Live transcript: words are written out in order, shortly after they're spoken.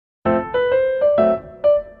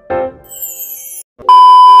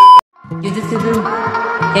呪術文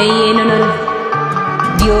永遠の呪い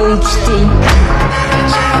領域していい。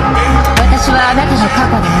私はあなたの過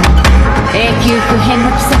去である永久不変の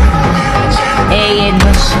規則で永遠の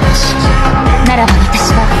守護士ならば、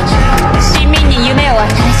私は市民に夢を与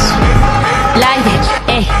えしライデ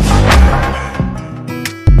ンエイ。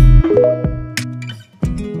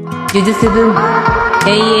呪術文永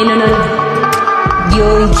遠の呪い領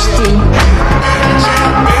域していい。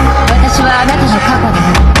私はあなたの過去で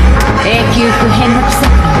ある永久不変の規則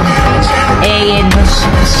で永遠の守護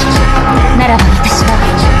士ならば、私は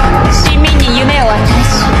市民に夢を与えし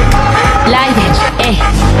ライデンエイ。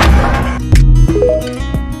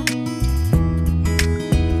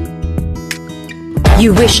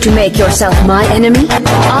You wish to make yourself my enemy?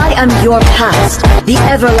 I am your past, the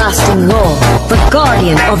everlasting law, the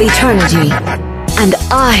guardian of eternity. And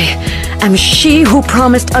I am she who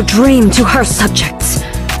promised a dream to her subjects.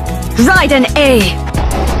 Raiden Ei!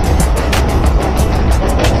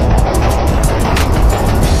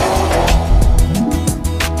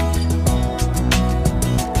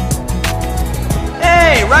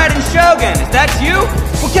 Hey, Raiden Shogun, is that you?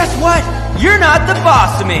 Well, guess what? You're not the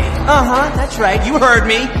boss of me. That's right, you heard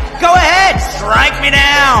me. Go ahead, strike me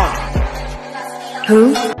down!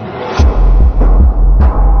 Who?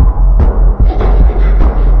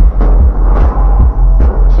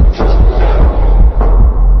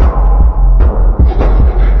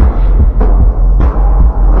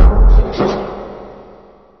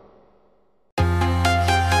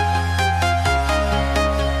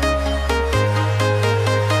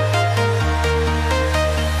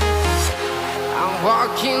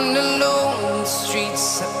 Walking alone, the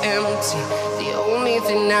streets are empty. The only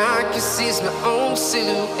thing I can see is my own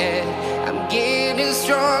silhouette. I'm getting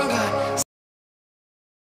stronger.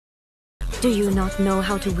 Do you not know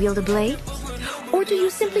how to wield a blade? Or do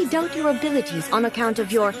you simply doubt your abilities on account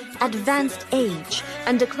of your advanced age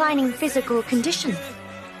and declining physical condition?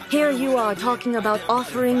 Here you are talking about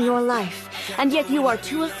offering your life, and yet you are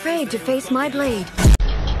too afraid to face my blade.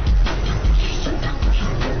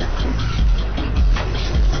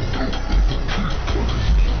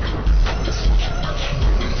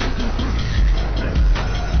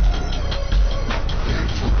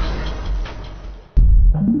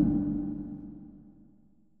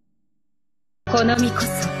 Konomi こそ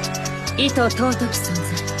意図尊き存在。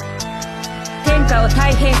天下を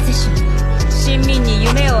太平せし民に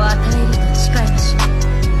夢を与えると誓いましょう。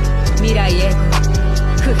未来永劫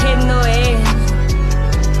不変の永遠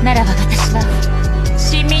にならば、私は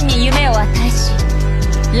市民に夢を与えし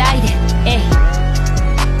ライデンエイ。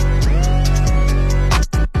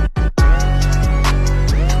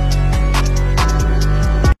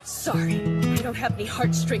Sorry, I don't have any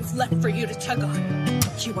heartstrings left for you to tug on.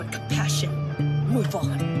 You want compassion? Move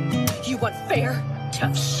on. You want fair?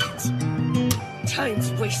 Tough shit.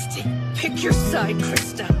 Time's wasted. Pick your side,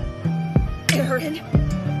 Krista. Aaron,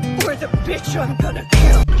 or the bitch I'm gonna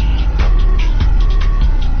kill.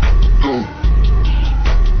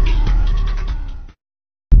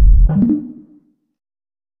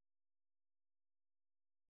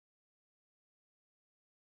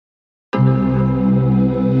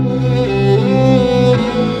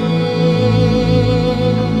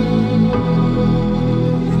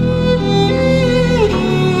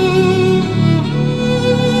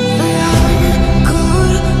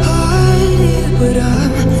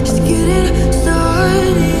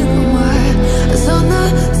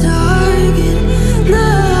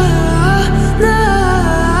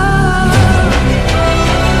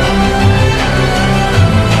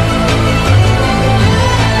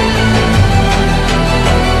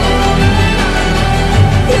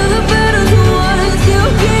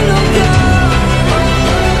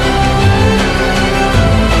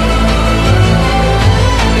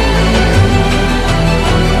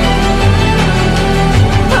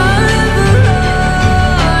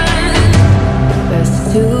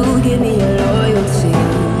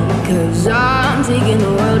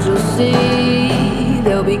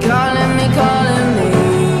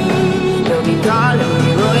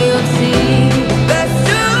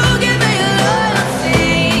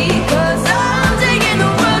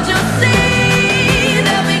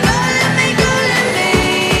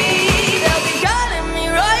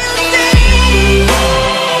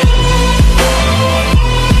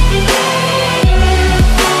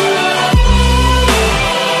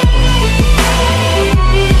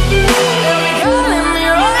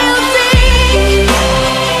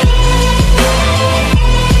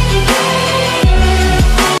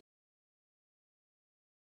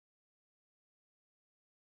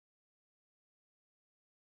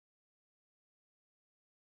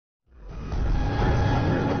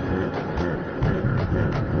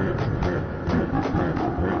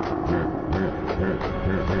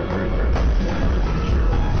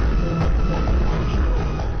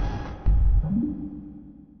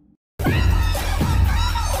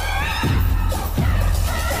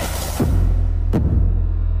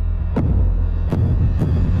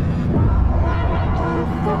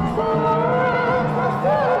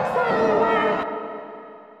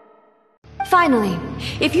 Finally,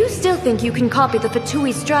 if you still think you can copy the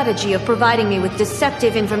Fatui strategy of providing me with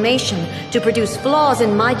deceptive information to produce flaws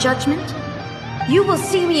in my judgment, you will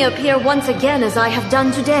see me appear once again as I have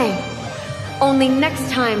done today. Only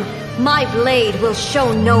next time, my blade will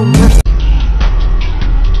show no mercy.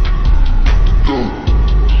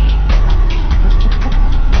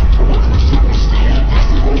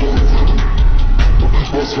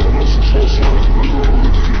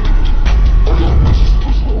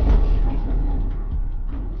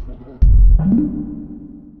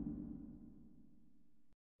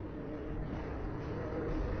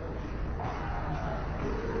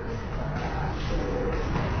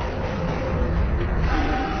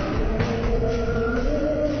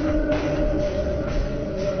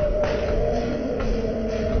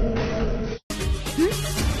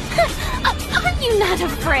 Are you not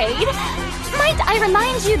afraid? Might I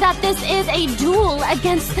remind you that this is a duel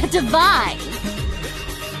against the divine?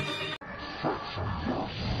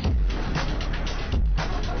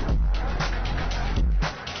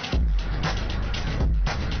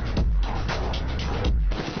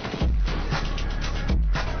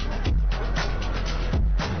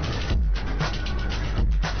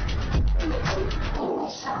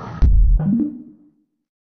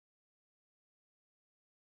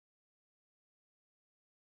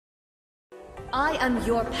 I am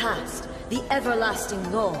your past, the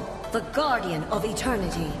everlasting law, the guardian of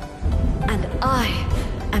eternity. And I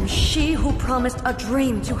am she who promised a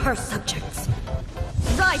dream to her subjects.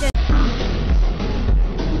 Raiden!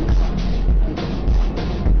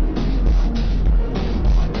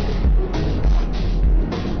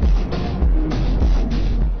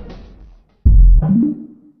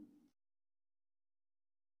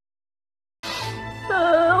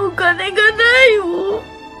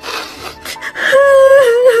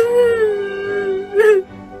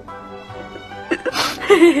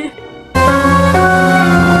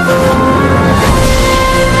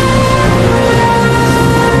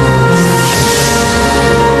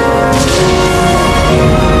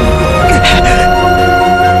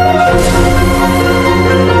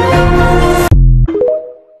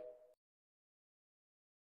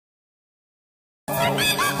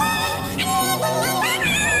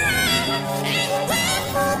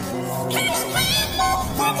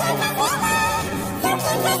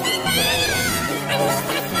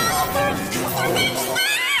 I'm